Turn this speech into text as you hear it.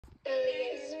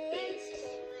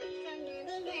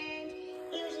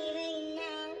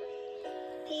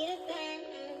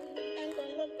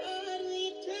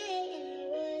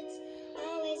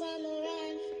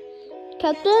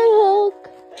Captain Hook.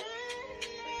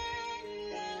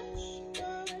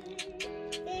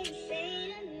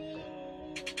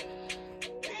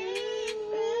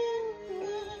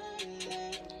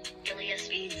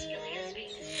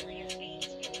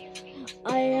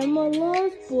 I am a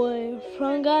lost boy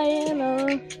from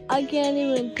Guyana. I can't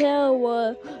even tell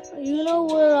what. You know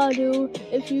what I do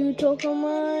if you talk on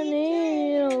my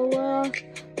name. You know what I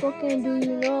fucking do.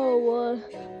 You know what?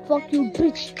 Fuck you,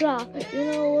 bitch, drop. You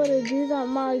know what it is. I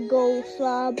might go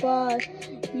slide by.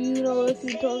 You know if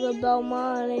you talk about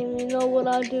my name. You know what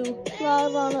I do.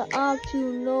 Slide on the ops.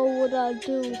 You know what I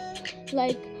do.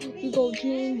 Like you go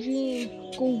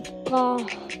Gene, go ga.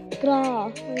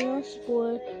 Lost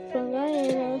boy from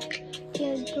Guyana.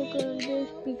 Can't talk on this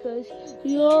because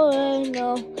you already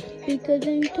know. Because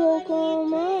if you talk on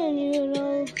mine, you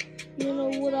know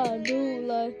what I do.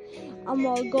 Like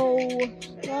I'ma go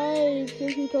like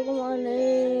if you talk on my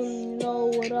name, you know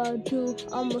what I do.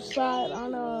 I'ma slide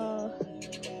on a.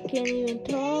 Can't even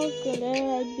talk on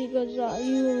that because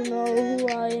you know who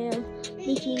I am.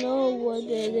 But you know what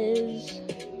it is.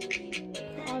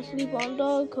 I sleep on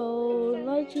the cold,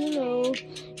 like you know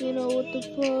what the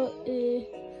fuck is.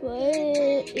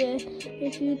 Yeah.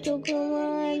 If you talk on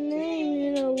my name,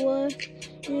 you know what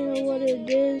it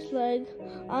is. Like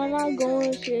I'm not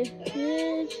going shit,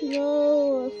 bitch. You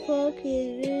know what fuck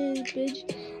it is, bitch.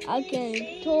 I can't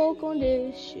even talk on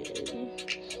this shit.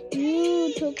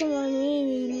 You talk on my name,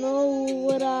 you know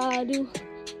what I do.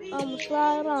 I'ma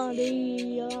slide on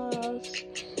these.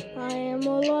 I am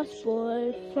a lost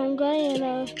boy from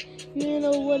Guyana. You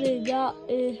know what it got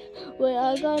is. Where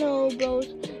I got no bros.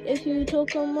 If you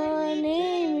talk on my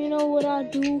name, you know what I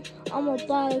do. I'ma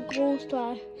buy a ghost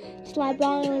slide by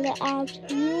on the apps.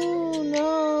 You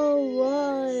know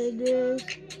what it is.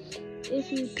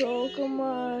 If you talk on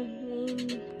my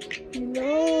name, you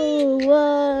know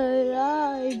what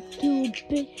I do,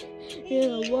 bitch. You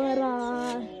know what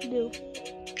I do.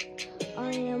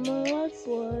 I am a lost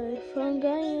boy from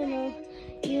Guyana.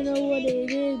 You know what it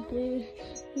is, bitch.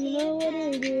 You know what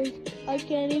it is. I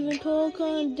can't even talk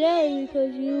on day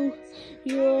because you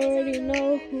already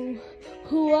know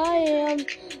who I am.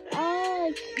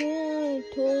 I can't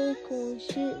talk on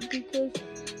shit because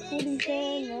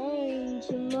 47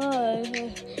 in my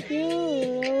head. You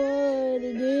know what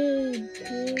it is,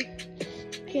 bitch.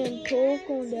 Can't talk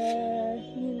on that.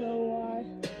 You know why?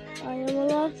 I am a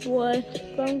lost boy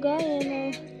from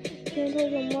Guyana. Can't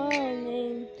talk on my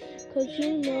name, cause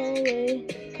you know it.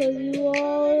 Cause you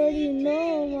already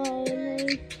know my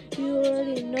name. You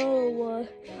already know what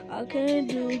I can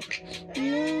do.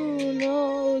 You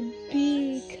know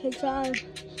because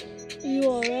you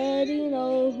already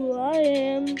know who I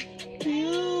am.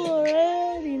 You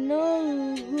already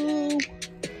know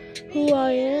who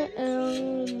I am.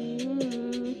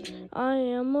 I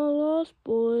am a lost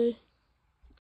boy.